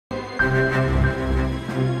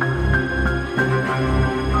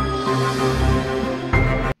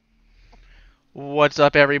What's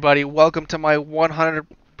up, everybody? Welcome to my 100%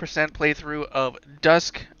 playthrough of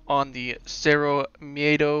Dusk on the Cero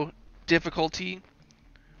Miedo difficulty.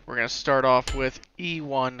 We're going to start off with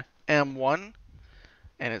E1M1,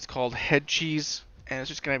 and it's called Head Cheese, and it's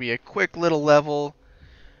just going to be a quick little level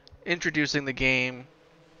introducing the game.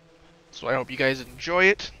 So I hope you guys enjoy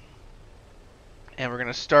it. And we're going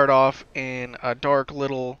to start off in a dark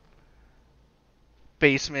little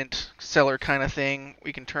basement cellar kind of thing.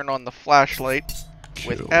 We can turn on the flashlight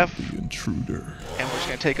with F, the intruder. And we're just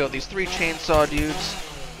going to take out these 3 chainsaw dudes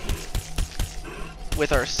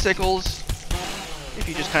with our sickles. If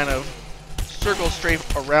you just kind of circle straight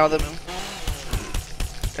around them,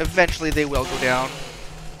 eventually they will go down.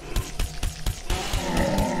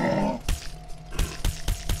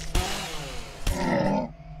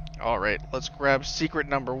 Alright, let's grab secret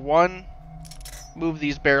number 1. Move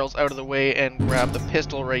these barrels out of the way and grab the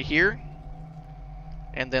pistol right here.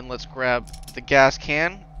 And then let's grab the gas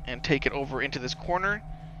can and take it over into this corner.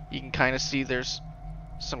 You can kind of see there's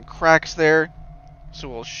some cracks there. So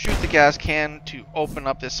we'll shoot the gas can to open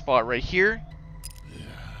up this spot right here.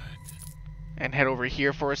 And head over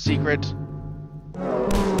here for a secret.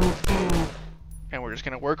 And we're just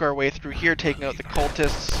going to work our way through here, taking out the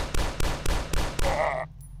cultists.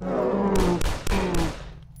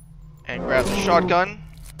 And grab the shotgun.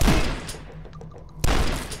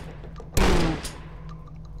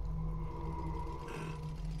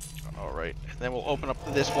 Alright, and then we'll open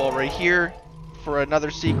up this wall right here for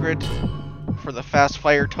another secret for the fast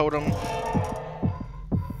fire totem.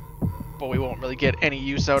 But we won't really get any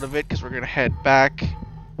use out of it because we're going to head back.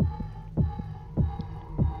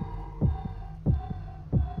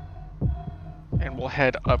 And we'll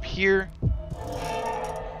head up here.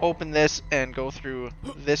 Open this and go through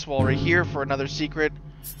this wall right here for another secret.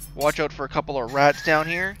 Watch out for a couple of rats down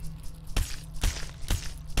here.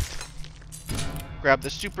 Grab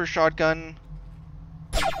the super shotgun.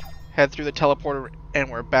 Head through the teleporter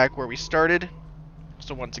and we're back where we started.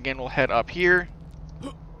 So once again we'll head up here.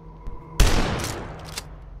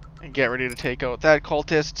 And get ready to take out that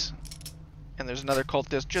cultist. And there's another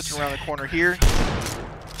cultist just around the corner here.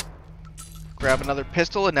 Grab another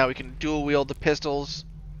pistol and now we can dual wield the pistols.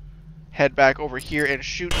 Head back over here and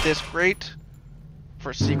shoot this grate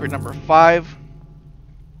for secret number 5.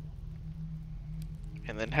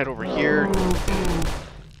 And then head over here.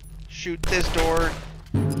 Shoot this door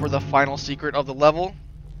for the final secret of the level.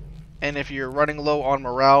 And if you're running low on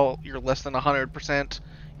morale, you're less than 100%,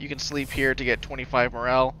 you can sleep here to get 25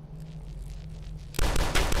 morale.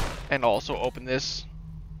 And also open this.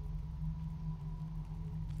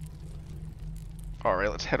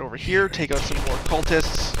 Alright, let's head over here, take out some more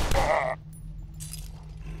cultists.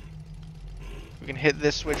 We can hit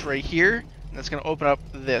this switch right here, and that's going to open up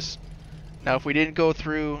this. Now if we didn't go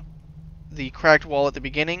through the cracked wall at the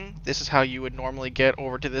beginning, this is how you would normally get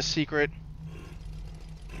over to this secret.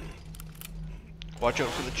 Watch out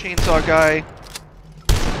for the chainsaw guy.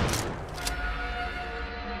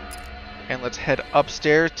 And let's head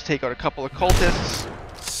upstairs to take out a couple of cultists.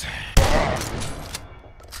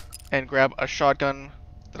 And grab a shotgun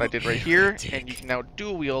that I did right here, and you can now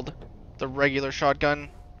dual wield the regular shotgun.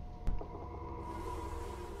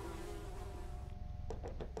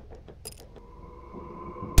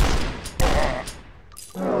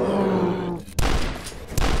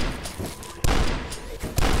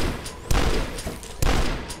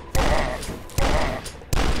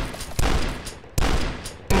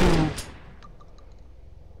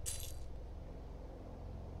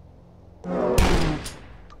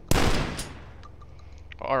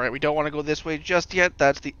 Alright, we don't want to go this way just yet.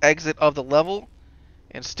 That's the exit of the level.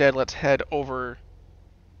 Instead, let's head over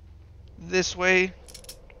this way.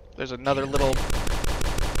 There's another little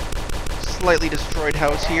slightly destroyed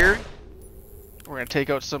house here. We're going to take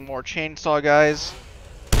out some more chainsaw guys.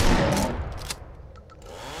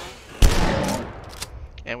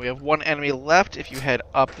 And we have 1 enemy left. If you head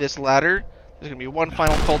up this ladder, there's going to be 1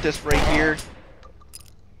 final cultist right here.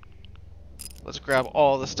 Let's grab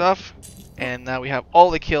all the stuff. And now we have all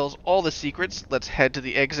the kills, all the secrets. Let's head to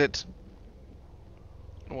the exit.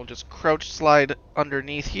 And we'll just crouch slide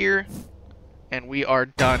underneath here. And we are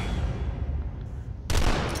done.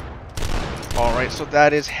 Alright, so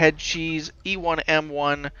that is Head Cheese,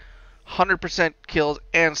 E1M1, 100% kills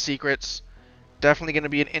and secrets. Definitely going to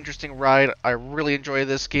be an interesting ride. I really enjoy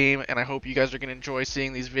this game, and I hope you guys are going to enjoy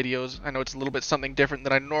seeing these videos. I know it's a little bit something different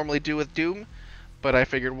than I normally do with Doom, but I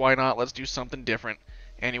figured why not, let's do something different.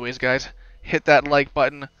 Anyways guys, hit that like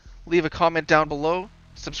button, leave a comment down below,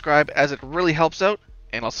 subscribe as it really helps out,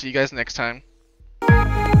 and I'll see you guys next time.